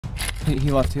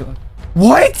He left.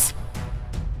 What?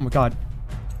 Oh my god.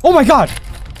 Oh my god.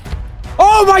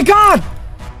 Oh my god.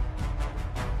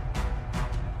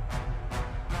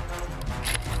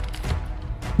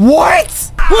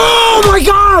 What? Oh my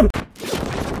god.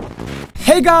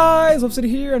 Hey guys, LvLsetter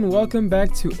here, and welcome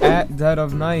back to At Dead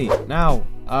of Night. Now,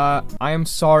 I am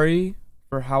sorry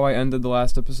for how I ended the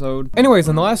last episode. Anyways,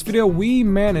 in the last video, we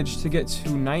managed to get to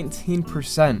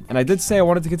 19%. And I did say I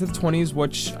wanted to get to the 20s,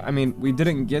 which, I mean, we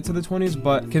didn't get to the 20s,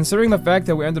 but considering the fact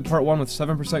that we ended part 1 with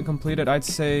 7% completed, I'd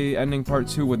say ending part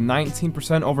 2 with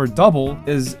 19% over double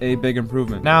is a big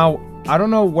improvement. Now, I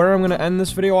don't know where I'm gonna end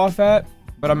this video off at,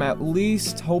 but I'm at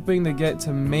least hoping to get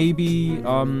to maybe,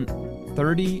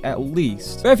 30 at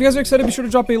least. But if you guys are excited, be sure to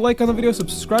drop a like on the video,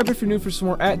 subscribe if you're new for some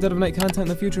more At Dead of Night content in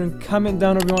the future, and comment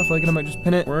down if you want. If you like it, I might just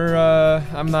pin it.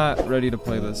 I'm not ready to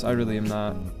play this. I really am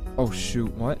not. Oh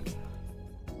shoot, what?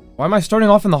 Why am I starting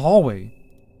off in the hallway?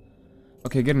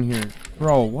 Okay, get in here.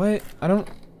 Bro, what? I don't...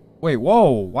 Wait,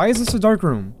 whoa, why is this a dark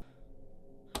room?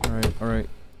 Alright.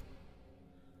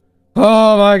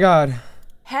 Oh my god.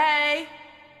 Hey!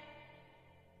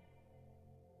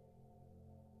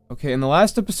 Okay, in the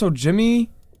last episode, Jimmy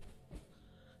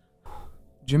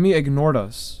ignored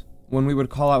us when we would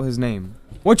call out his name,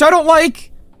 which I don't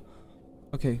like.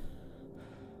 Okay.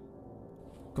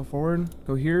 Go forward,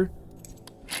 go here.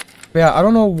 But yeah, I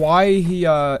don't know why he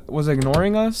was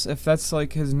ignoring us, if that's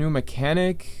like his new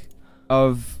mechanic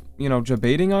of, you know,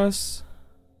 debating us.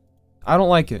 I don't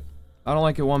like it. I don't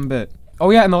like it one bit. Oh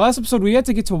yeah, in the last episode, we had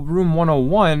to get to room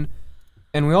 101,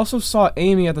 and we also saw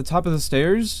Amy at the top of the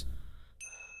stairs.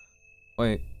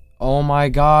 Wait. Oh my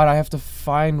god, I have to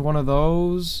find one of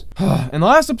those. In the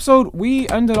last episode, we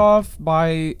ended off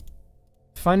by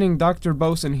finding Dr.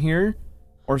 Bose in here,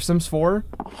 or Sims 4,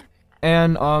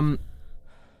 and,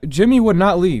 Jimmy would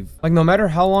not leave. Like, no matter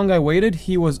how long I waited,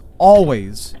 he was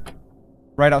always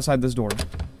right outside this door.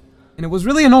 And it was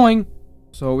really annoying.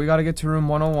 So, we gotta get to room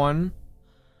 101.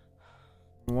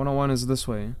 101 is this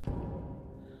way.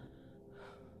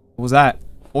 What was that?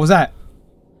 What was that?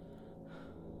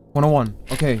 101.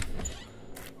 Okay.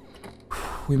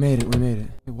 We made it. Wait,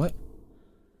 what?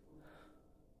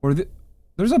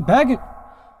 There's a bag in...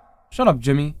 Shut up,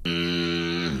 Jimmy.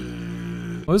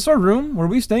 Was this our room? Were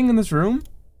we staying in this room?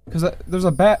 Because there's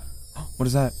a bat... What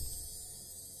is that?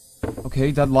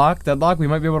 Okay, deadlock. We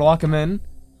might be able to lock him in.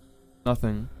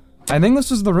 Nothing. I think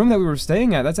this was the room that we were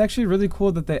staying at. That's actually really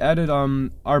cool that they added,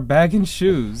 our bag and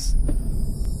shoes.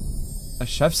 A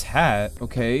chef's hat.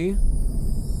 Okay.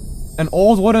 An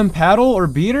old wooden paddle or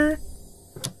beater?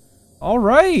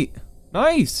 Alright.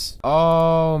 Nice.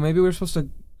 Oh, maybe we were supposed to...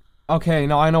 Okay,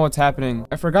 now I know what's happening.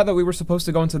 I forgot that we were supposed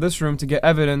to go into this room to get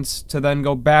evidence to then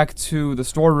go back to the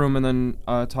storeroom and then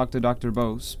talk to Dr.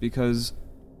 Bose, because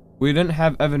we didn't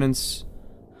have evidence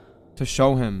to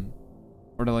show him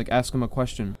or to like ask him a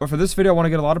question. But for this video, I want to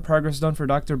get a lot of progress done for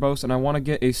Dr. Bose, and I want to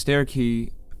get a stair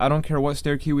key. I don't care what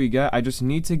stair key we get. I just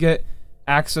need to get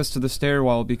access to the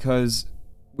stairwell because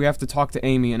we have to talk to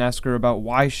Amy and ask her about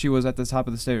why she was at the top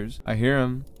of the stairs. I hear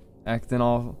him acting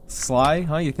all sly,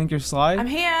 huh? You think you're sly? I'm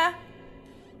here.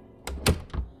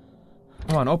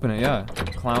 Come on, open it, yeah.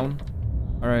 Clown.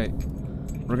 Alright.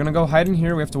 We're gonna go hide in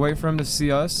here. We have to wait for him to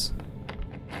see us.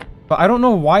 But I don't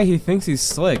know why he thinks he's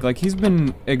slick. Like, he's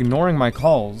been ignoring my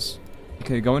calls.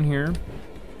 Okay, go in here.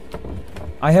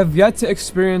 I have yet to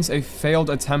experience a failed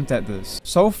attempt at this.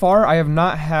 So far, I have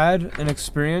not had an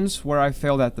experience where I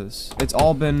failed at this. It's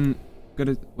all been good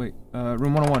at- wait,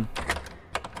 room 101.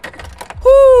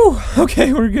 Whoo!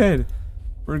 Okay, we're good.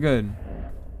 We're good.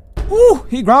 Whoo!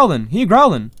 He growling.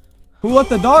 Who let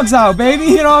the dogs out, baby?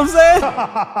 You know what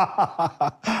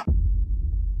I'm saying?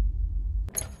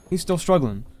 He's still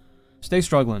struggling. Stay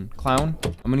struggling, clown.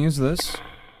 I'm gonna use this.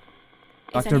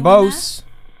 Dr. Bose,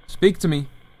 speak to me.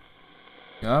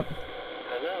 Yup.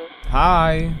 Hello.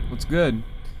 Hi. What's good?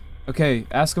 Okay,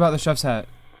 ask about the chef's hat.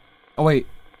 Oh wait.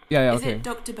 Yeah, okay. Is it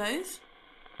Dr. Bose?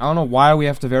 I don't know why we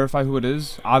have to verify who it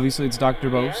is. Obviously, it's Dr.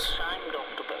 Bose. Yes, I'm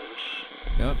Dr.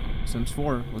 Bose. Yep. Sims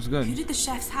 4. What's good? Who did the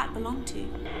chef's hat belong to?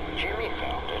 Jimmy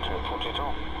found it and put it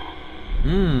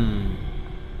on.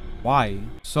 Why?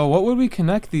 So what would we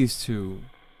connect these to?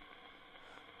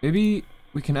 Maybe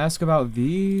we can ask about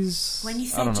these? When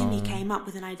you I don't said Jimmy know. came up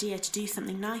with an idea to do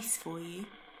something nice for you,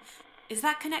 is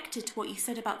that connected to what you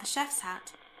said about the chef's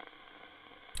hat?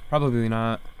 Probably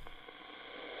not.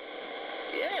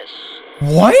 Yes.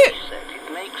 What? He said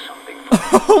he'd make something for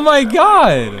me. Oh my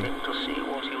god! To see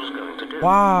what he was going to do.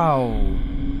 Wow.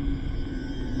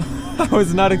 I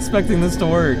was not expecting this to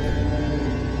work.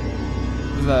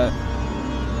 What is that?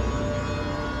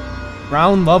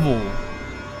 Ground level.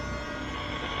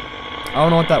 I don't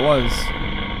know what that was.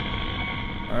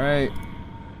 Alright.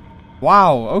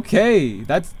 Wow, okay.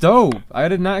 That's dope. I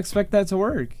did not expect that to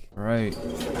work. Alright.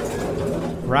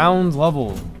 Ground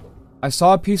level. I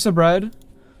saw a piece of bread.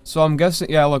 So I'm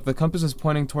guessing, yeah, look, the compass is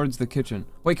pointing towards the kitchen.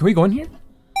 Wait, can we go in here?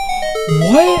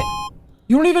 What?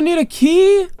 You don't even need a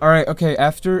key? Alright, okay,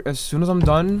 as soon as I'm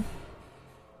done.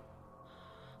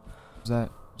 Was that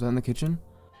in the kitchen?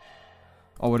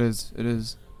 Oh, it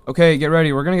is. Okay, get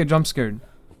ready. We're gonna get jump scared.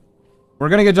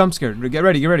 Get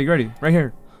ready. Right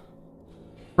here.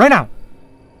 Right now!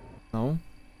 No.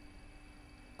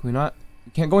 Can we not?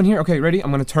 You can't go in here? Okay, ready? I'm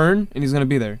gonna turn, and he's gonna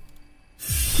be there.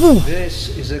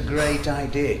 This is a great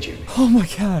idea, Jimmy. Oh my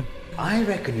god. I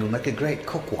reckon you'll make a great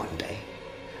cook one day.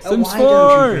 Sims Why don't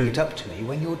 4. you bring it up to me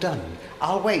when you're done?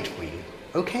 I'll wait for you,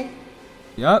 okay?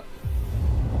 Yep.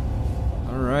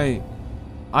 Alright.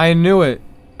 I knew it.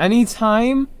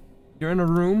 Anytime you're in a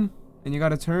room and you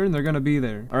gotta turn, they're gonna be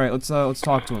there. Alright, let's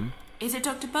talk to him. Is it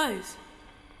Dr. Bose?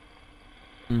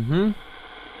 Mm-hmm.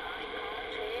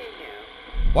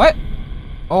 What?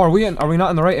 Oh, are we not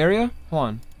in the right area? Hold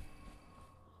on.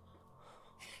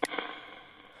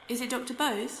 Is it Dr.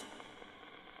 Bose?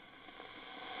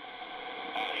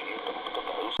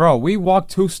 Bro, we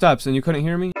walked 2 steps and you couldn't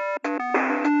hear me?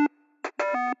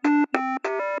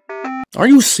 Are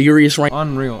you serious right?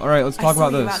 Unreal. Alright, let's talk about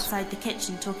I saw you this. outside the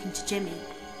kitchen talking to Jimmy.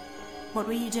 What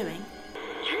were you doing?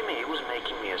 Jimmy was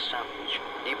making me a sandwich.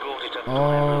 He brought it up to my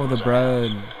Oh, room the as I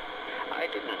bread. asked. I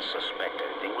didn't suspect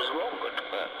anything was wrong at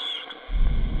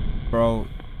first. Bro.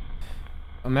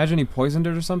 Imagine he poisoned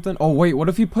it or something. Oh, wait, what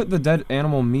if he put the dead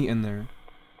animal meat in there?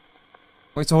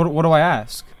 Wait, so what do I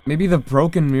ask? Maybe the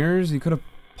broken mirrors? He could have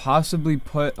possibly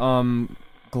put,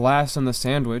 glass in the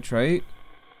sandwich, right?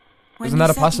 Isn't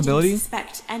that a possibility? When you said you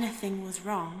didn't suspect anything was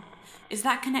wrong, is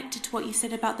that connected to what you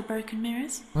said about the broken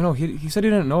mirrors? Oh, no, he said he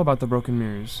didn't know about the broken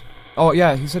mirrors. Oh,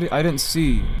 yeah, he said I didn't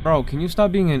see. Bro, can you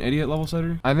stop being an idiot,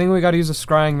 LvLsetter? I think we gotta use a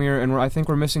scrying mirror, and I think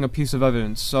we're missing a piece of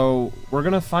evidence. So, we're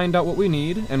gonna find out what we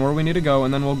need, and where we need to go,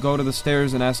 and then we'll go to the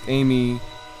stairs and ask Amy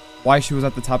why she was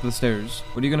at the top of the stairs.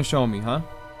 What are you gonna show me, huh?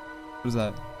 What is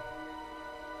that?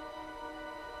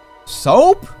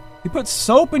 Soap? You put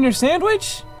soap in your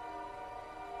sandwich?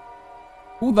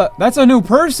 Who that's a new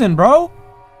person, bro!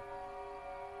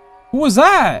 Who was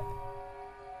that?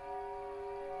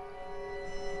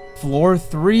 Floor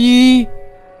 3?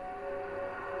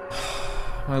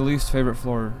 My least favorite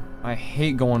floor. I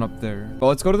hate going up there. But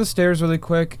let's go to the stairs really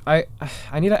quick. I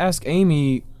need to ask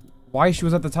Amy why she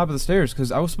was at the top of the stairs,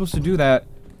 because I was supposed to do that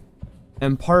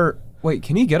in part... Wait,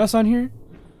 can he get us on here?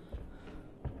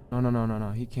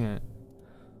 No, he can't.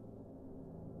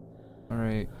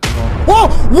 Alright. Whoa!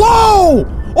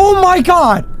 Whoa! Oh my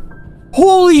god!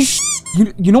 Holy sh!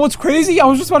 You know what's crazy? I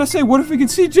was just about to say, what if we could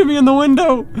see Jimmy in the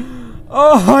window?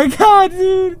 Oh my god,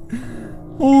 dude!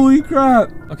 Holy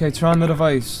crap! Okay, turn on the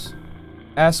device.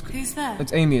 Ask. Who's there?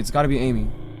 It's Amy. It's gotta be Amy.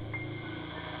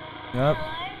 Yep.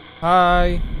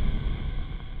 Hi.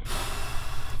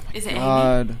 Is it Amy?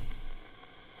 God.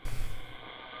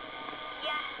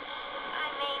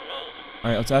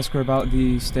 Alright, let's ask her about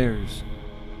the stairs.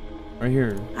 Right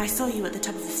here. I saw you at the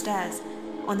top of the stairs,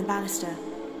 on the banister.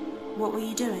 What were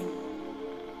you doing?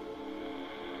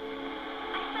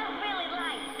 I felt really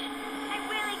light. I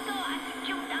really thought I could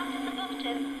jump down to the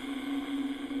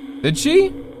bottom. Did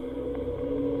she?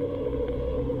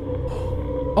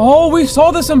 Oh, we saw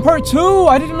this in part 2!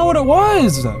 I didn't know what it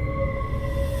was!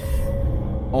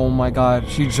 Oh my god,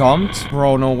 she jumped?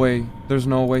 Bro, no way. There's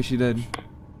no way she did.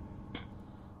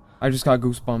 I just got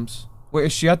goosebumps. Wait,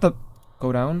 is she at the...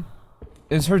 Go down?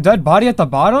 Is her dead body at the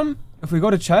bottom? If we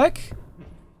go to check?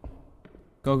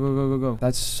 Go.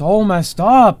 That's so messed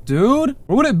up, dude.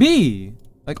 Where would it be?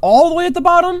 Like, all the way at the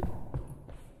bottom?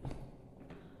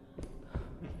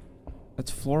 That's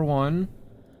floor 1.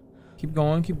 Keep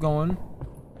going.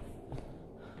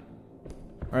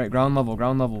 Alright, ground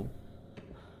level.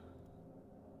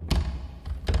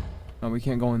 No, we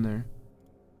can't go in there.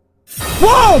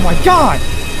 Whoa, my god!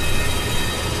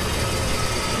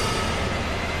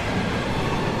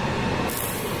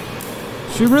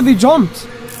 She really jumped.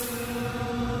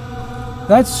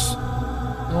 That's...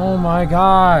 Oh my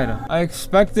god. I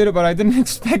expected it, but I didn't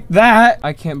expect that.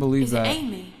 I can't believe Is that. it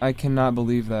Amy? I cannot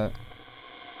believe that.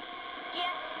 Yeah,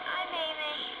 I'm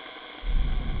Amy.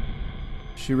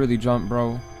 She really jumped,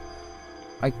 bro.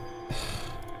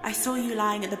 I saw you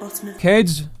lying at the bottom of...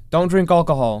 Kids, don't drink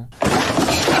alcohol. I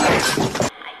jumped,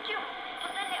 but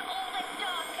then it all went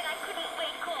dark and I couldn't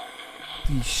wake up.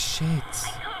 Holy shit. I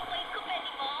can't wake up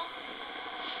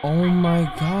anymore. Oh my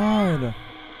god.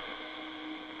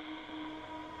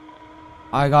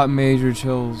 I got major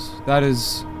chills. That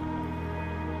is...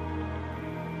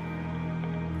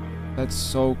 That's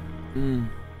so...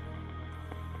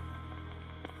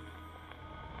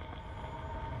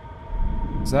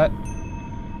 Is that...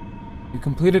 You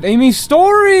completed Amy's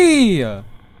story!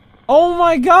 Oh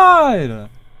my god!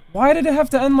 Why did it have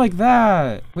to end like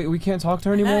that? Wait, we can't talk to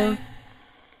her anymore?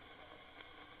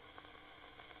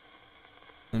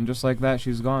 And just like that,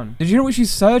 she's gone. Did you hear what she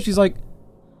said? She's like,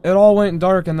 it all went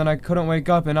dark and then I couldn't wake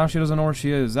up and now she doesn't know where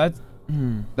she is. That's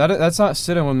not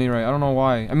sitting with me right. I don't know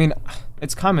why. I mean,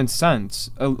 it's common sense.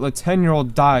 A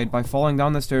 10-year-old died by falling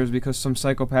down the stairs because some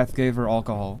psychopath gave her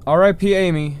alcohol. R.I.P.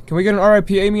 Amy. Can we get an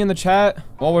R.I.P. Amy in the chat?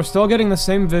 Well, we're still getting the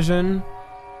same vision.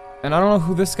 And I don't know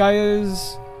who this guy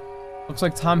is. Looks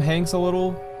like Tom Hanks a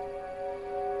little.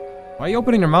 Why are you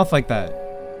opening your mouth like that?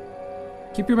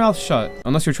 Keep your mouth shut.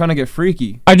 Unless you're trying to get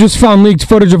freaky. I just found leaked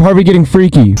footage of Harvey getting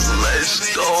freaky.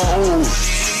 Let's go.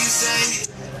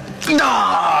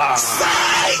 Nah.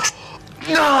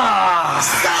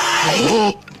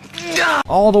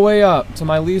 All the way up to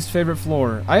my least favorite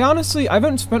floor. I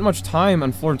haven't spent much time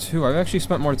on floor 2. I've actually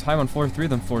spent more time on floor 3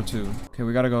 than floor 2. Okay,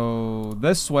 we gotta go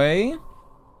this way.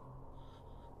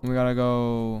 We gotta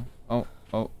go... Oh,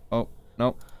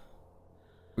 no.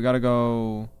 We gotta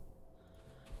go...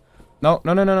 No,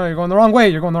 you're going the wrong way.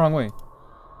 You're going the wrong way.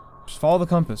 Just follow the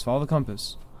compass, follow the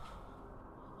compass.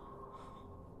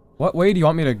 What way do you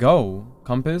want me to go?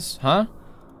 Compass? Huh?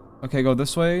 Okay, go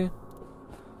this way.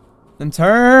 Then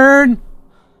turn!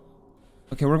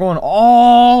 Okay, we're going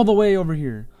all the way over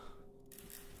here.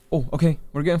 Oh, okay.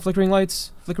 We're getting flickering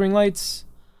lights. Flickering lights.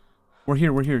 We're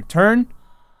here. Turn!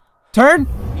 Turn!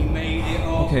 He made it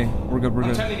all. Okay, we're good,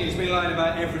 I'm telling you, he's been lying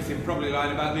about everything, probably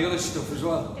lying about the other stuff as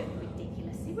well.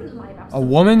 Ridiculous. He wouldn't lie about A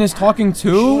woman is talking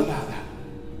Sure too? about that.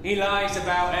 He lies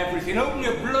about everything. Open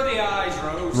your bloody eyes,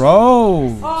 Rose.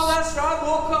 Rose! Oh, that's right,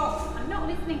 walk off. I'm not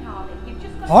listening, Harvey. You've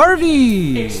just got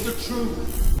Harvey! It's the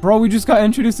truth. Bro, we just got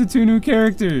introduced to 2 new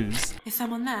characters. Is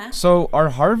someone there? So, are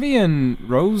Harvey and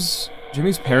Rose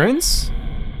Jimmy's parents?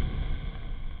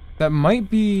 That might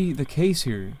be the case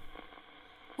here.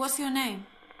 What's your name?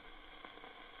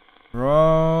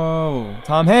 Bro.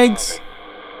 Tom Hanks.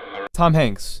 Tom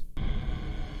Hanks.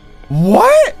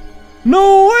 What?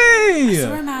 No I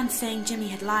saw way! a man saying Jimmy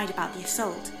had lied about the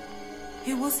assault.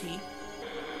 Who was he?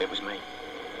 It was me.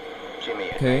 Jimmy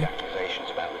had Okay. made accusations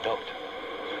about the doctor.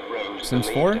 Rose Sims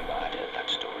believed 4? him, but I'd heard that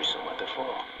story somewhere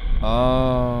before.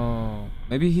 Oh.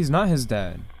 Maybe he's not his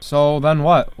dad. So then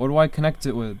what? What do I connect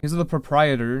it with? He's the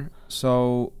proprietor,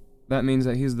 so that means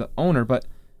that he's the owner, but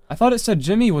I thought it said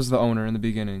Jimmy was the owner in the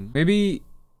beginning. Maybe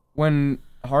when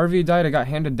Harvey died, it got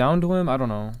handed down to him? I don't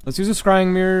know. Let's use a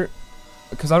scrying mirror,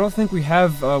 because I don't think we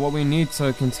have what we need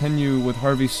to continue with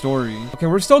Harvey's story. Okay,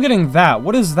 we're still getting that.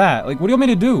 What is that? Like, what do you want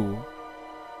me to do?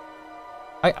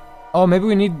 Oh, maybe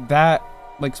we need that,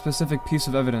 like, specific piece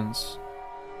of evidence.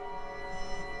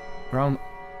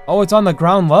 Oh, it's on the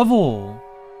ground level.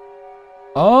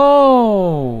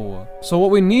 Oh. So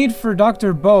what we need for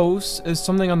Dr. Bose is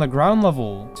something on the ground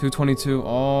level. 222.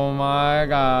 Oh my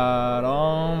god.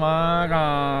 Oh my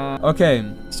god. Okay,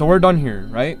 so we're done here,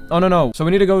 right? Oh, no. So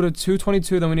we need to go to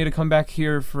 222, then we need to come back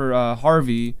here for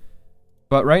Harvey.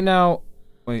 But right now...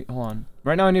 Wait, hold on.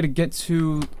 Right now I need to get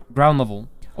to ground level.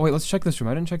 Oh wait, let's check this room.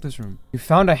 I didn't check this room. You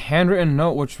found a handwritten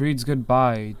note which reads,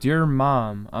 "Goodbye. Dear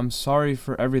Mom, I'm sorry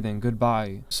for everything.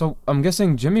 Goodbye." So, I'm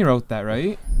guessing Jimmy wrote that,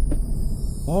 right?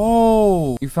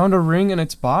 Oh, you found a ring in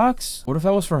its box? What if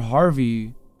that was for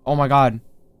Harvey? Oh my god.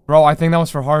 Bro, I think that was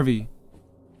for Harvey.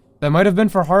 That might have been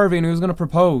for Harvey and he was gonna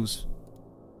propose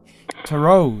to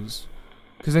Rose.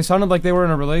 Because they sounded like they were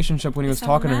in a relationship when he was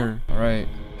talking to her. Alright.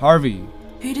 Harvey.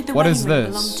 Who did the What wedding is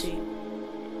ring this? belong to?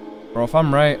 Bro, if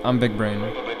I'm right, I'm big brain.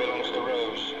 Probably belongs to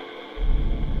Rose.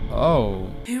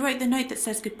 Oh. Who wrote the note that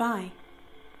says goodbye?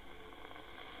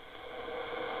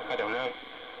 I don't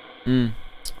know.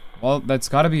 Well, that's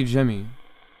gotta be Jimmy.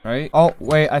 Right? Oh,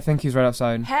 wait, I think he's right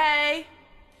outside. Hey!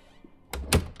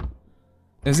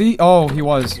 Is he? Oh, he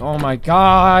was. Oh my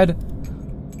god.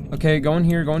 Okay, go in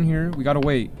here, go in here. We gotta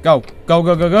wait. Go. Go,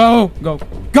 go, go, go! Go.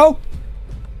 Go!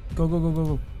 Go, go, go, go,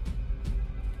 go.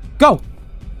 Go!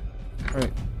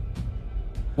 Alright.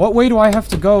 What way do I have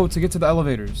to go to get to the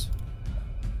elevators?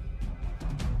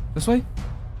 This way?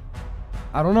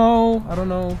 I don't know. I don't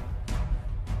know.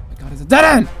 Oh my god, it's a dead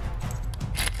end!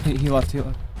 He left, he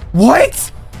left.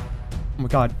 What?! Oh my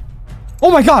god. Oh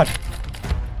my god!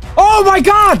 Oh my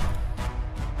god!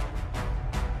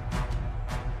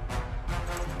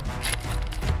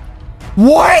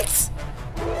 What?!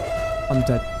 I'm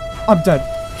dead. I'm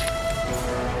dead.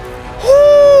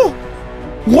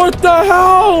 What the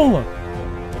hell?!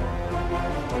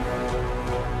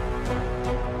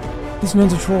 This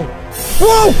man's a troll.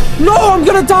 Whoa! No, I'm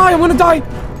gonna die! I'm gonna die!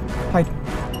 Hide.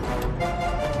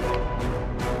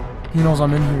 He knows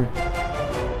I'm in here.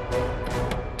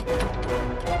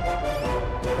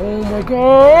 Oh my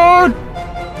god!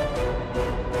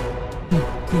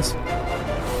 Please.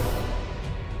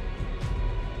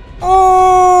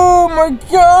 Oh my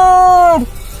god!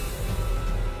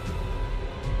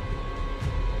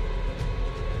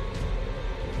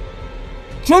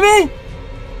 Jimmy!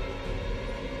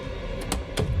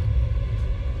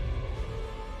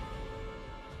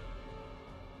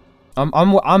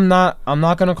 I'm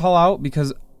not gonna call out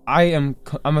because I'm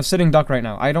a sitting duck right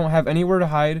now. I don't have anywhere to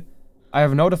hide. I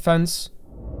have no defense.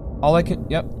 All I can,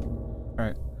 yep.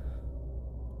 Alright.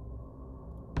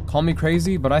 Call me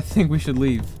crazy, but I think we should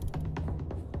leave.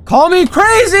 Call me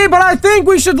crazy, but I think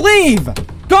we should leave!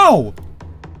 Go!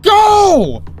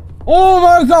 Go! Oh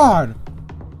my god!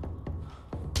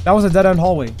 That was a dead-end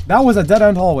hallway. That was a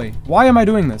dead-end hallway. Why am I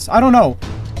doing this? I don't know.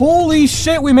 Holy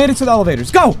shit, we made it to the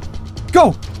elevators. Go!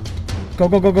 Go! Go,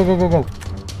 go, go, go, go, go, go.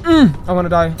 I'm gonna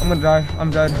die. I'm gonna die.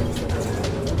 I'm dead.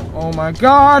 Oh my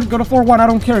god. Go to floor 1. I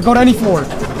don't care. Go to any floor.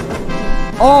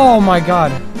 Oh my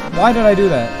god. Why did I do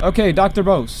that? Okay, Dr.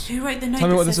 Bose. Who wrote the note? Tell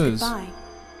me that what this says is. goodbye?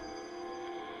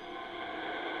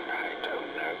 I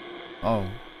don't know. Oh.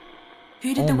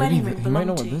 Who did the wedding ring He belong might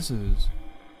know to? what this is.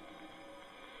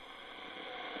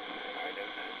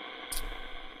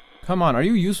 Come on, are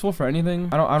you useful for anything?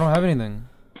 I don't have anything.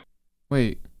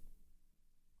 Wait.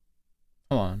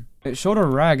 Hold on. It showed a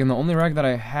rag, and the only rag that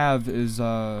I have is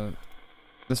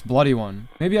this bloody one.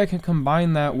 Maybe I can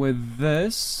combine that with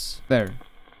this. There.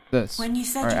 This. When you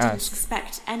said Or you didn't ask.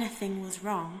 suspect anything was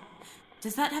wrong,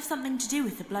 does that have something to do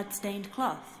with the blood-stained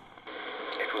cloth?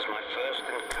 It was my first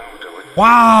encounter with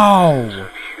Wow! of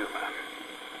humor.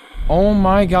 Oh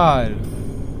my god.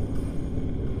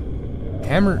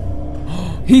 Hammer.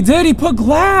 He did! He put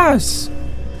glass!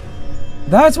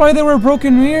 That's why they were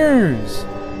broken mirrors.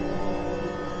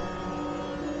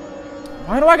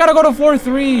 Why do I gotta go to floor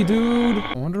 3, dude?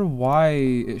 I wonder why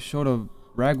it showed a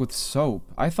rag with soap.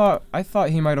 I thought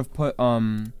he might have put,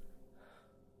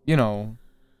 you know,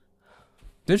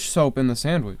 dish soap in the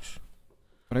sandwich.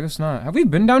 But I guess not. Have we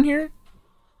been down here?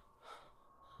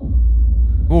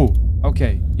 Ooh,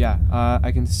 okay, yeah.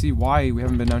 I can see why we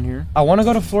haven't been down here. I want to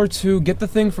go to floor 2, get the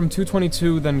thing from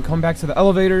 222, then come back to the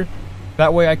elevator.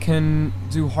 That way I can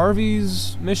do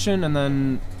Harvey's mission and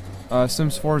then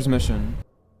Sims 4's mission.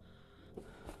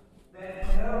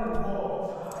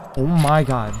 Oh my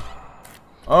god.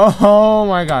 Oh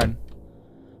my god.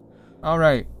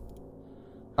 Alright.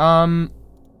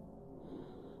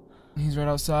 He's right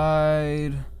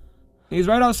outside. He's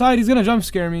right outside. He's gonna jump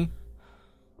scare me.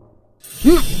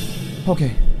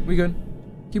 Okay, we good.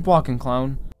 Keep walking,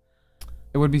 clown.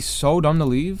 It would be so dumb to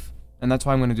leave, and that's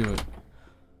why I'm gonna do it.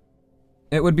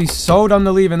 It would be so dumb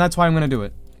to leave, and that's why I'm gonna do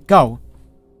it. Go.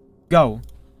 Go.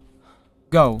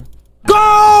 Go.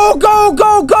 Go! Go!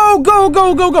 Go! Go! Go!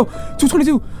 Go! Go! Go!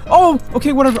 222. Oh,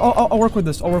 okay, whatever. I'll work with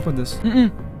this. I'll work with this.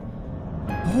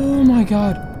 Oh my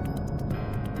god.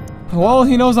 Well,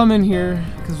 he knows I'm in here,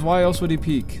 because why else would he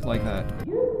peek like that?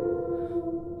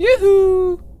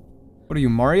 Yoo-hoo! What are you,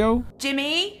 Mario?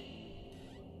 Jimmy?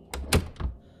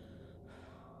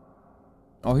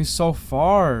 Oh, he's so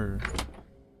far.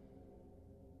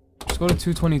 Let's go to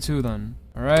 222 then.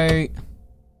 Alright.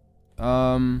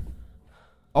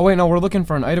 Oh wait, no, we're looking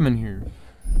for an item in here.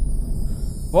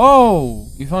 Whoa!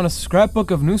 You found a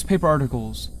scrapbook of newspaper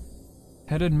articles.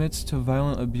 Head admits to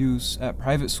violent abuse at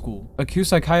private school.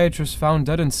 Accused psychiatrist found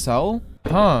dead in cell?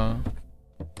 Huh.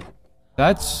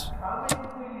 That's...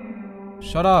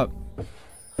 Shut up.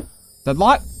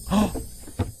 Deadlock? Oh!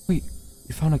 Wait,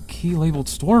 you found a key labeled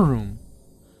storeroom.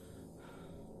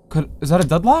 Is that a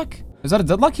deadlock? Is that a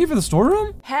deadlock key for the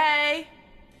storeroom? Hey!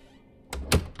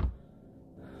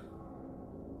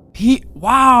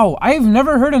 Wow, I've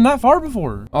never heard him that far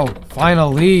before. Oh,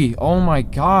 finally. Oh my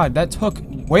god, that took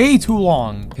way too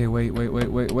long. Okay, wait.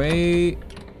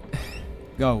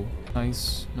 Go.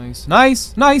 Nice.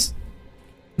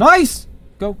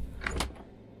 Go.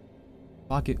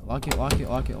 Lock it.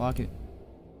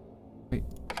 Wait,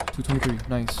 223,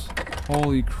 nice.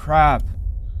 Holy crap.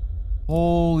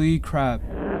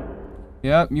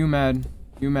 Yep, you mad.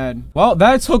 Well,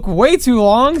 that took way too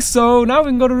long, so now we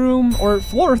can go to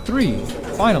floor 3,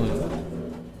 finally.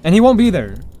 And he won't be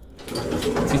there.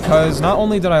 Because not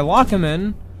only did I lock him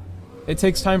in, it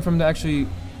takes time for him to actually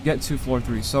get to floor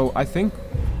 3. So I think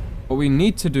what we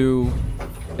need to do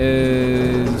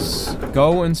is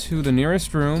go into the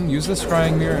nearest room, use the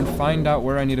scrying mirror, and find out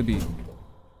where I need to be.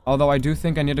 Although I do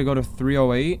think I need to go to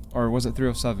 308, or was it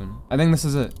 307? I think this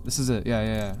is it. This is it.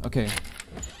 Yeah. Okay.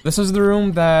 This is the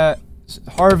room that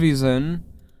Harvey's in.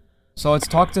 So let's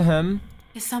talk to him.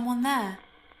 Is someone there?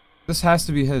 This has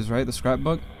to be his, right? The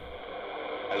scrapbook?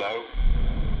 Hello?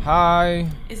 Hi.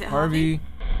 Is it Harvey?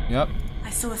 Yep. I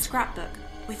saw a scrapbook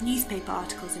with newspaper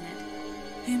articles in it.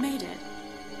 Who made it?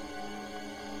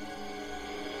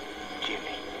 Jimmy.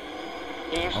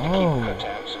 He used to keep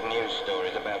cutouts of news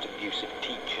stories about abusive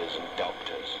teachers and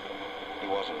doctors. He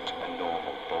wasn't a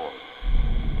normal boy.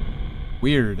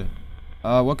 Weird.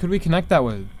 What could we connect that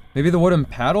with? Maybe the wooden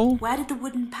paddle? Where did the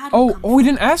wooden paddle come from? We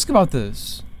didn't ask about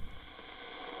this.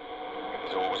 It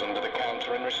was always under the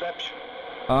counter in reception.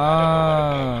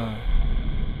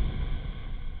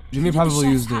 Jimmy probably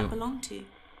used Who did the chef's hat it. belong to?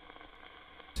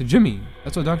 To Jimmy.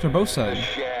 That's what Dr. Bo The said.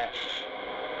 chef.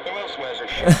 Who else wears a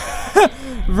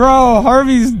chef? Bro,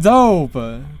 Harvey's dope.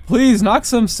 Please knock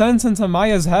some sense into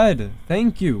Maya's head.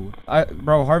 Thank you.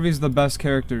 Bro, Harvey's the best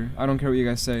character. I don't care what you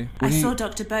guys say. I saw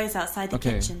Dr. Bose outside the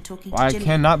kitchen talking to I Jimmy.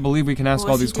 cannot believe we can ask What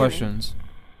all was these he doing? questions.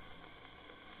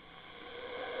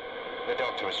 The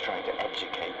doctor was trying to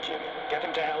educate Jimmy. Get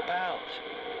him to help out.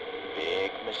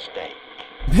 Big mistake.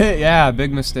 Yeah,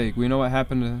 big mistake. We know what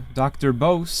happened to Dr.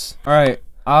 Bose. Alright,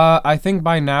 I think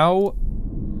by now,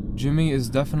 Jimmy is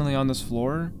definitely on this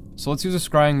floor. So let's use a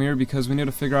scrying mirror because we need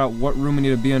to figure out what room we need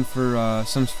to be in for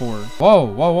Sims 4.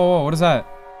 Whoa, what is that?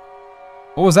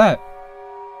 What was that?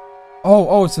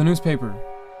 Oh, it's the newspaper.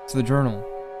 It's the journal.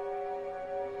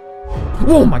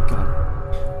 Oh my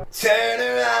god. Turn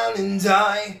around and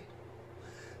die.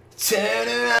 Turn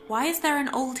around. Why is there an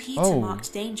old heater Oh.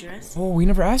 marked dangerous? Oh, we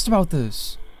never asked about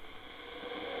this.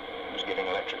 He was giving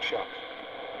electric shocks.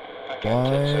 I kept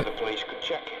it so the police could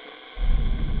check it.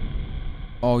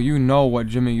 Oh, you know what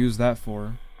Jimmy used that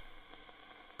for.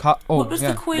 What was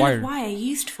the coil wire. of wire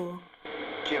used for?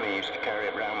 Jimmy used to carry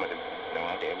it around with him. No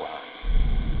idea why.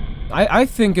 I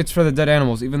think it's for the dead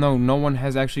animals, even though no one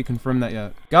has actually confirmed that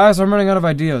yet. Guys, I'm running out of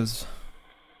ideas.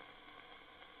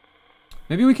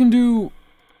 Maybe we can do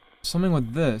something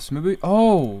with this. Maybe,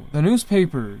 the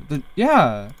newspaper.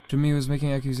 Yeah. Jimmy was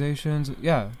making accusations.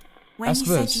 Yeah. When Ask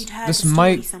you this. said you'd heard This the story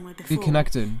might somewhere be before,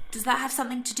 connected. does that have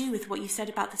something to do with what you said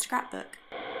about the scrapbook?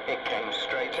 It came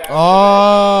straight out.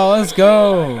 Oh, let's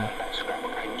go. That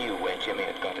scrapbook, I knew where Jimmy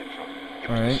had got it from. It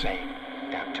was Alright. the same,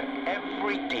 down to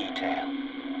every detail.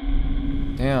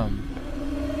 Damn.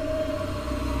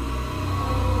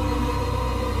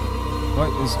 What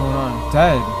is going on?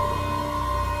 Dead.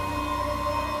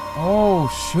 Oh,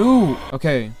 shoot.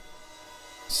 Okay.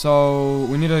 So,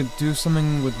 we need to do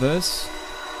something with this.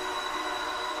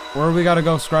 Where we gotta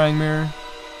go, scrying mirror?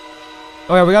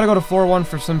 Oh yeah, we gotta go to floor 1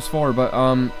 for Sims 4, but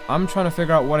I'm trying to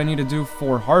figure out what I need to do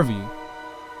for Harvey.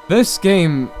 This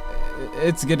game,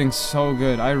 it's getting so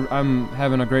good. I'm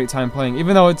having a great time playing,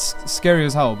 even though it's scary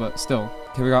as hell, but still.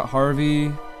 Okay, we got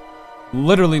Harvey.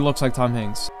 Literally looks like Tom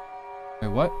Hanks. Wait,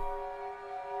 what?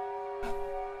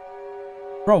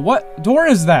 Bro, what door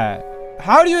is that?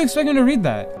 How do you expect me to read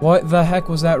that? What the heck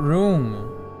was that room?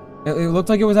 It looked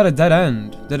like it was at a dead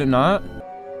end. Did it not?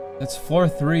 It's floor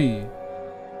 3.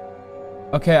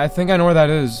 Okay, I think I know where that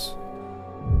is.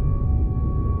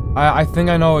 I think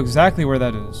I know exactly where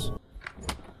that is.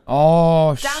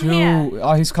 Oh, Down shoot. here.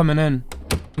 Oh, he's coming in.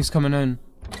 He's coming in.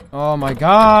 Oh my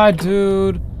god,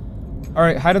 dude.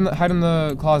 Alright, hide in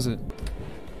the closet.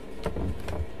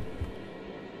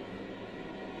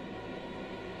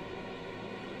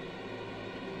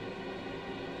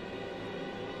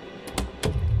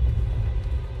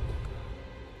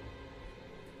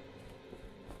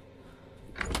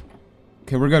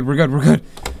 Okay, we're good.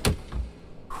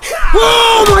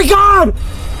 Oh my god!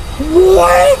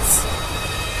 What?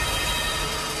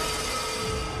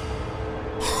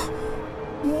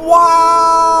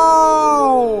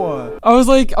 Wow! I was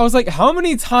like, how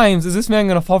many times is this man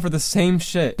gonna fall for the same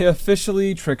shit? He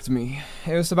officially tricked me.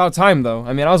 It was about time though.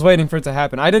 I mean, I was waiting for it to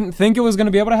happen. I didn't think it was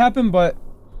gonna be able to happen, but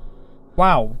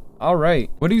wow. Alright.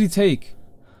 What did he take?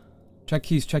 Check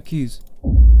keys.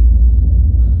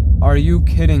 Are you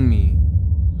kidding me?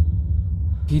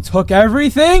 He took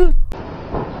everything?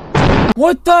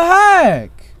 What the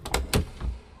heck?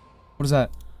 What is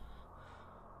that?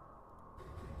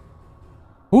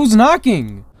 Who's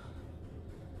knocking?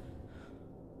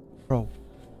 Bro.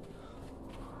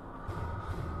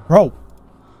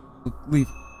 Leave.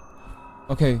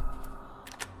 Okay.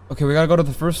 Okay, we gotta go to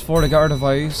the first floor to get our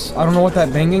device. I don't know what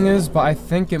that banging is, but I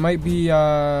think it might be,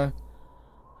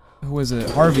 who is it?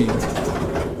 Harvey.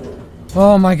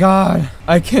 Oh my god.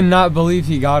 I cannot believe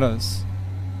he got us.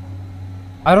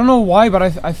 I don't know why, but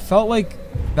I felt like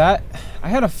that I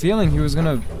had a feeling he was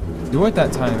gonna do it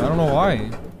that time. I don't know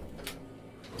why.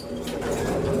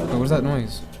 Wait, what is that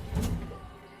noise?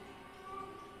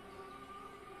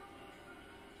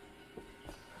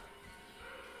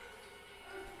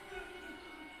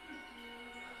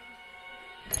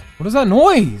 What is that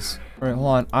noise? Alright,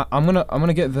 hold on. I'm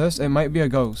gonna get this. It might be a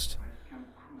ghost.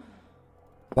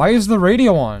 Why is the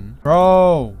radio on?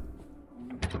 Bro!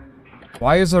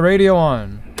 Why is the radio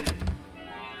on?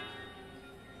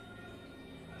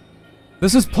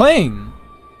 This is playing!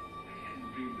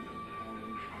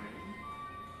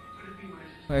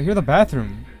 Wait, I hear the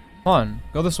bathroom. Come on,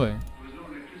 go this way.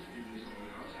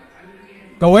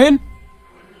 Go in?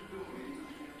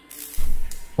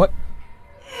 What?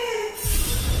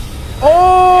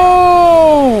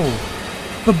 Oh!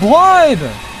 The blood!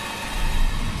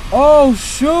 Oh,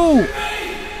 shoot!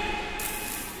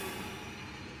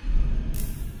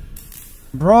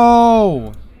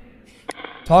 Bro!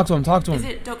 Talk to him, talk to him. Is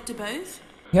it Dr. Bose?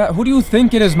 Yeah, who do you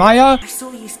think it is, Maya? I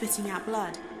saw you spitting out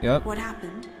blood. Yep. What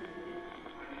happened?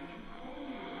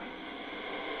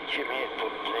 Jimmy had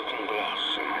put broken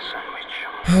glass in my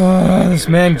sandwich. This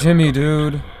man Jimmy,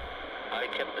 dude. I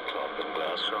kept the cloth and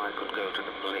glass so I could go to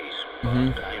the police,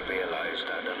 but I realized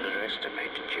I'd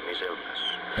underestimated Jimmy's illness.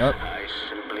 Yep. I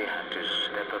simply had to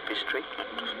step up his treatment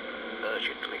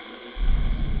urgently.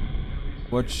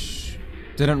 Which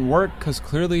didn't work because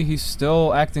clearly he's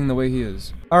still acting the way he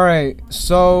is. Alright,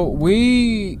 so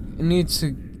we need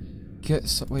to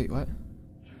get wait, what?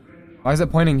 Why is it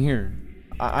pointing here?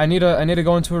 I need to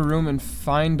go into a room and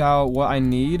find out what I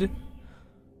need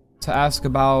to ask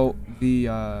about the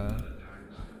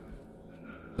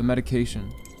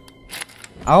medication.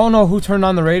 I don't know who turned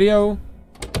on the radio,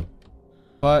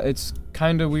 but it's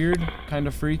kind of weird, kind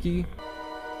of freaky.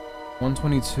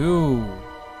 122.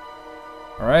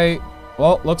 Alright.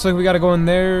 Well, looks like we gotta go in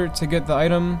there to get the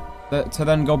item, to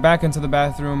then go back into the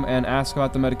bathroom and ask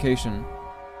about the medication.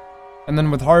 And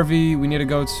then with Harvey, we need to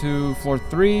go to floor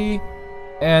 3.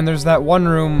 And there's that one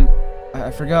room, I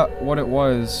forgot what it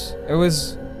was. It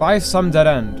was by some dead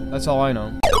end. That's all I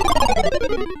know.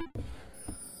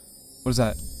 What is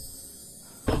that?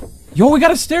 Yo, we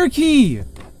got a stair key!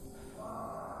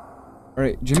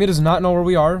 Alright, Jimmy does not know where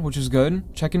we are, which is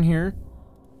good. Check in here.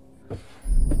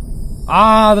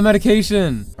 Ah, the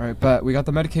medication! Alright, bet. We got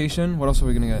the medication. What else are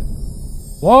we gonna get?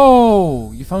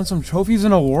 Whoa! You found some trophies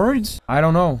and awards? I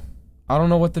don't know. I don't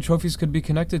know what the trophies could be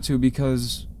connected to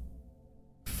because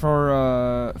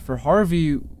for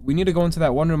Harvey, we need to go into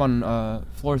that one room on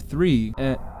floor 3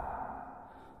 and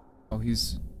oh,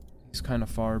 he's kind of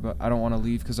far, but I don't want to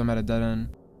leave because I'm at a dead end.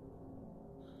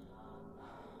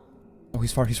 Oh,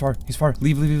 he's far.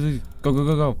 Leave.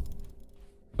 Go.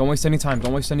 Don't waste any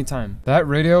time. That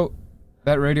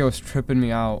radio is tripping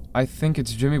me out. I think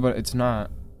it's Jimmy, but it's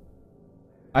not.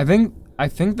 I think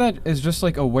that is just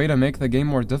like a way to make the game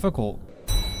more difficult.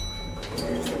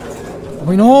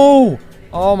 Wait, no!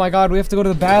 Oh my god, we have to go to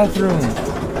the bathroom.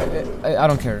 I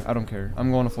don't care.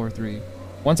 I'm going to floor 3.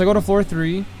 Once I go to floor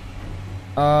 3,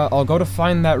 I'll go to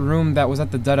find that room that was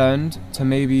at the dead end to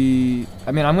maybe...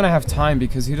 I mean, I'm gonna have time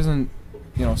because he doesn't,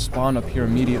 you know, spawn up here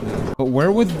immediately. But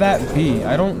where would that be?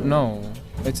 I don't know.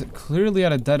 It's clearly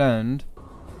at a dead end.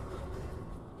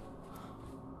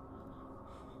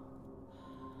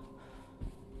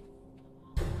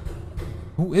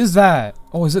 Who is that?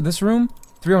 Oh, is it this room?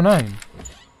 309.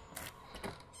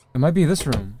 It might be this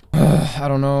room. I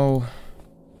don't know.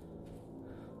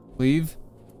 Leave?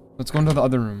 Let's go into the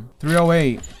other room.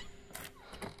 308.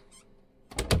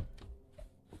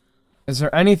 Is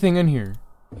there anything in here?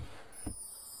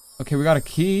 Okay, we got a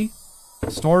key.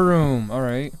 Storeroom.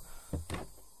 Alright.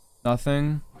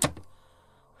 Nothing.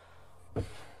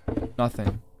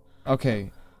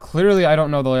 Okay. Clearly, I don't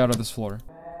know the layout of this floor.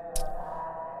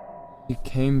 He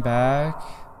came back.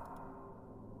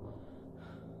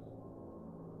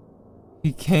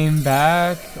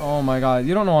 Oh my god.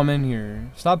 You don't know I'm in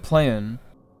here. Stop playing.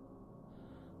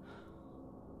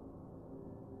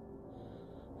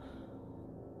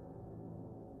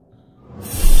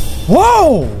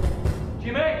 Whoa!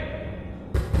 Jimmy!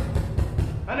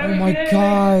 Oh my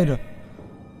god.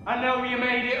 I know you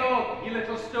made it up, your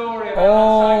little story about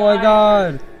Oh my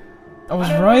god. I was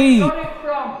Where you got right. it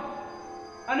from.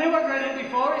 I knew I'd read it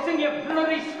before. It's in your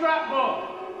bloody scrapbook.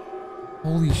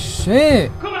 Holy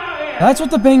shit. Come out here! That's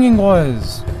what the banging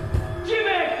was.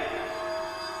 Jimmy!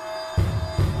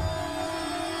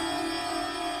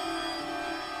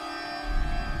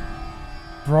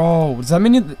 Bro, does that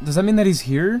mean that he's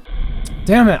here?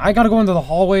 Damn it, I gotta go into the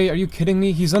hallway. Are you kidding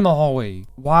me? He's in the hallway.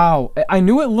 Wow. I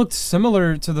knew it looked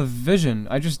similar to the vision.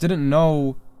 I just didn't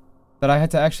know that I had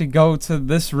to actually go to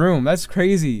this room. That's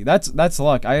crazy. That's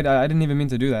luck. I didn't even mean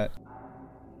to do that.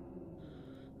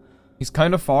 He's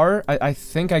kind of far. I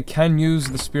think I can use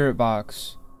the spirit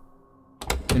box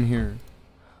in here.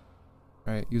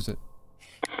 Alright, use it.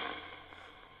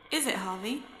 Is it,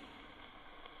 Harvey?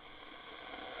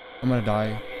 I'm gonna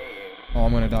die. Oh,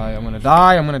 I'm gonna die. I'm gonna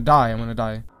die. I'm gonna die. I'm gonna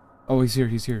die. Oh, he's here.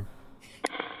 He's here.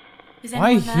 Is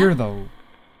Why anyone there? here, though?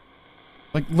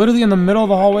 Like, literally in the middle of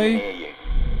the hallway?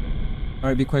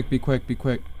 Alright, be quick, be quick, be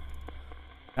quick.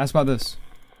 Ask about this.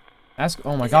 Ask.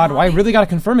 Oh my god, why I really gotta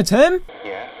confirm it's him?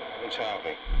 Yeah, it's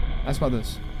Harvey. Ask about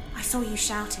this. I saw you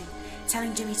shouting,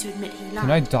 telling Jimmy to admit he lied.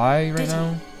 Can I die right Did he? now?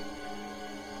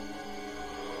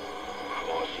 Of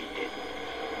course he didn't.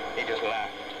 He just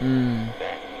laughed. Hmm.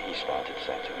 Then he started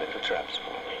setting little traps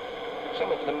for me.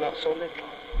 Some of them not so little.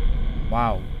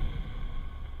 Wow.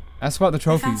 Ask about the I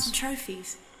found trophies. some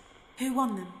trophies. Who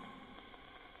won them?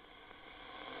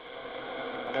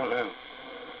 I don't know.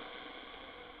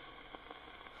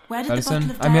 Where did the Medicine?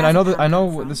 bottle of I mean, I know that diazepam I know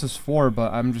come what from? this is for,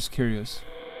 but I'm just curious.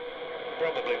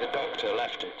 Probably the doctor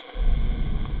left it.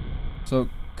 So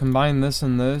combine this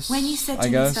and this. When you said I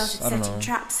Jimmy guess. started I don't setting know.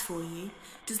 traps for you,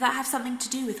 does that have something to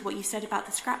do with what you said about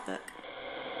the scrapbook? I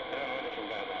don't know anything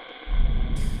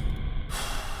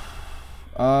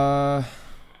about that.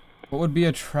 What would be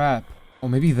a trap? Oh,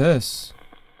 maybe this.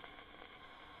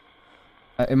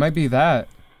 It might be that.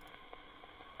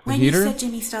 The When heater? you said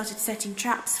Jimmy started setting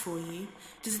traps for you,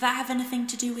 does that have anything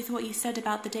to do with what you said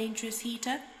about the dangerous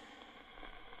heater?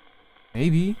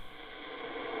 Maybe.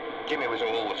 Jimmy was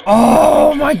always.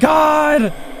 Oh my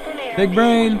god! Big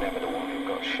brain. Never the one who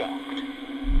got shocked.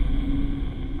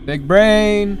 Big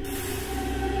brain.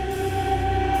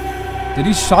 Did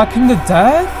he shock him to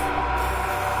death?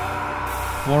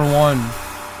 Floor 1.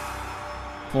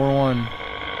 Floor 1.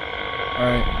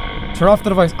 Alright. Turn off the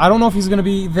device. I don't know if he's gonna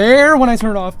be there when I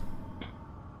turn it off.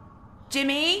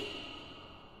 Jimmy?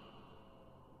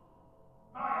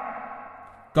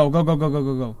 Go, go, go, go, go,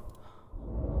 go, go.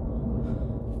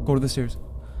 Go to the stairs.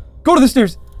 Go to the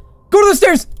stairs! Go to the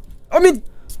stairs! I mean,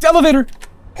 the elevator!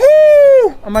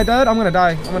 Woo! Am I dead? I'm gonna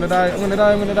die. I'm gonna die. I'm gonna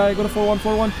die. I'm gonna die. Go to floor 1,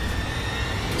 floor 1.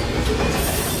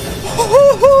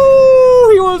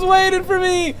 He was waiting for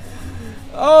me!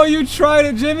 Oh, you tried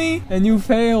it, Jimmy! And you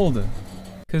failed.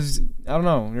 Cause, I don't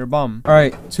know, you're a bum.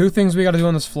 Alright, 2 things we gotta do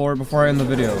on this floor before I end the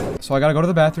video. So I gotta go to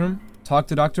the bathroom, talk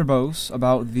to Dr. Bose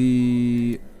about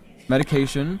the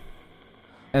medication,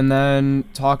 and then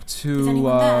talk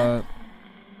to,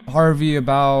 Harvey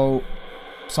about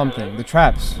something. The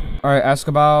traps. Alright, ask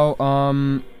about,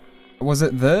 was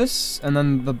it this? And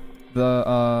then the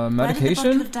medication?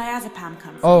 Where did the bottle of diazepam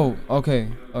come from? Oh, okay.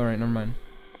 Alright, never mind.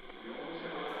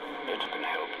 It can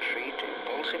help treat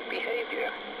impulsive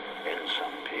behavior in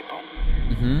some people.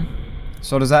 Mm-hmm.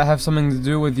 So does that have something to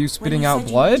do with you spitting out You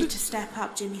blood? needed to step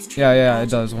up Jimmy's Yeah, treatment yeah, it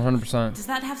urgently. does, 100%. Does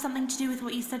that have something to do with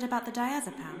what you said about the diazepam?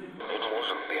 It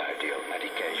wasn't the ideal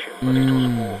medication, but it was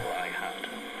all I had.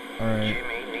 Alright.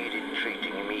 Jimmy needed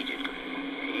treating immediately.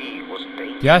 He was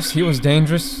dangerous. Yes, he was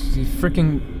dangerous. He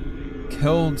freaking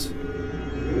killed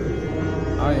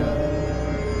Aya.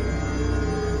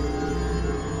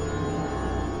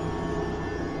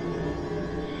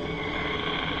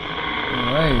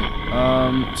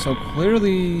 Alright, so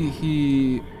clearly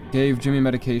he gave Jimmy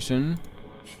medication.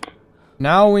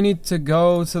 Now we need to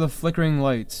go to the flickering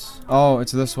lights. Oh,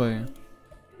 it's this way.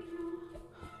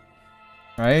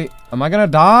 Alright, am I gonna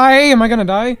die? Am I gonna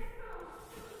die?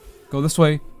 Go this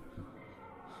way.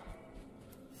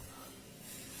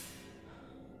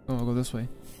 Oh, I'll go this way.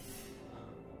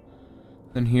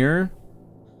 Then here.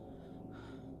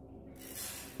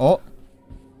 Oh.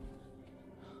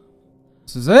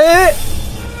 This is it!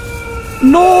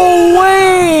 No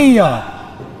way!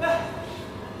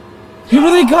 He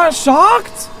really got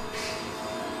shocked?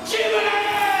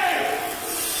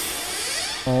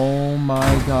 Oh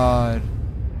my god.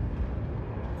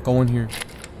 Go in here.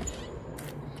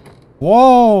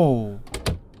 Whoa!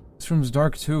 This room's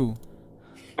dark too.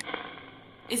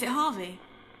 Is it Harvey?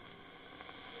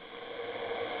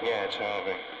 Yeah, it's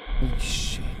Harvey. Holy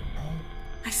shit, bro.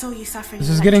 I saw you suffering. This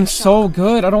is getting so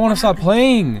good. I don't want to stop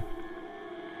playing.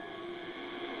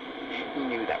 He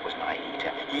knew that was my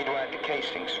heater. He'd wired the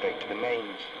casing straight to the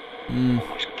mains.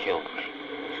 Almost killed me.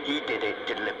 He did it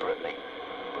deliberately,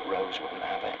 but Rose wouldn't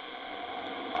have it.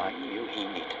 I knew he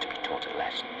needed to be taught a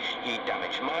lesson. He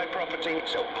damaged my property,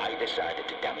 so I decided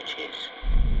to damage his.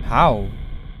 How?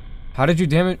 How did you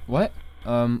damage? What?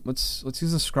 Let's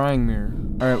use the scrying mirror.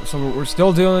 Alright, so we're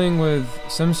still dealing with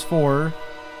Sims 4.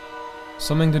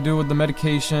 Something to do with the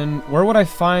medication. Where would I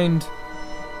find...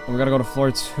 Oh, we gotta go to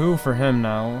floor 2 for him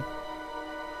now.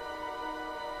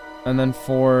 And then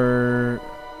for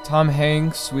Tom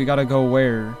Hanks, we gotta go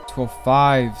where?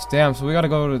 205. Damn, so we gotta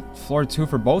go to floor 2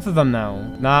 for both of them now.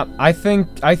 Nah, I think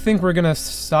we're gonna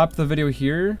stop the video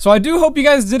here. So I do hope you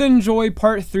guys did enjoy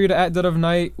part 3 to At Dead of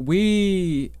Night.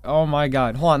 Oh my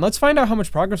god. Hold on, let's find out how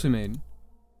much progress we made.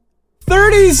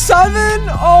 37?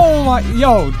 Oh my,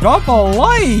 yo, drop a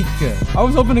like. I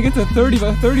was hoping to get to 30,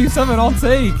 but 37 I'll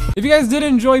take. If you guys did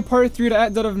enjoy part 3 to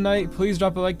At Dead of Night, please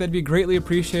drop a like. That'd be greatly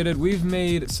appreciated. We've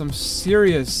made some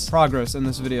serious progress in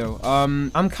this video.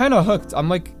 I'm kind of hooked. I'm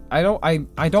like, I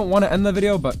don't want to end the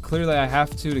video, but clearly I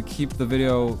have to keep the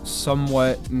video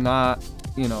somewhat not,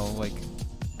 you know, like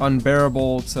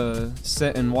unbearable to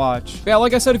sit and watch. But yeah,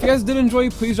 like I said, if you guys did enjoy,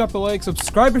 please drop a like,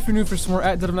 subscribe if you're new for some more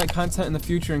At Dead of Night content in the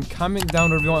future, and comment down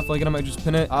whatever you want. If I like it, I might just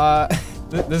pin it.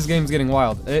 This game's getting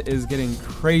wild. It is getting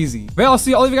crazy. But yeah, I'll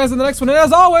see all of you guys in the next one, and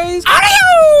as always,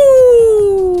 adios!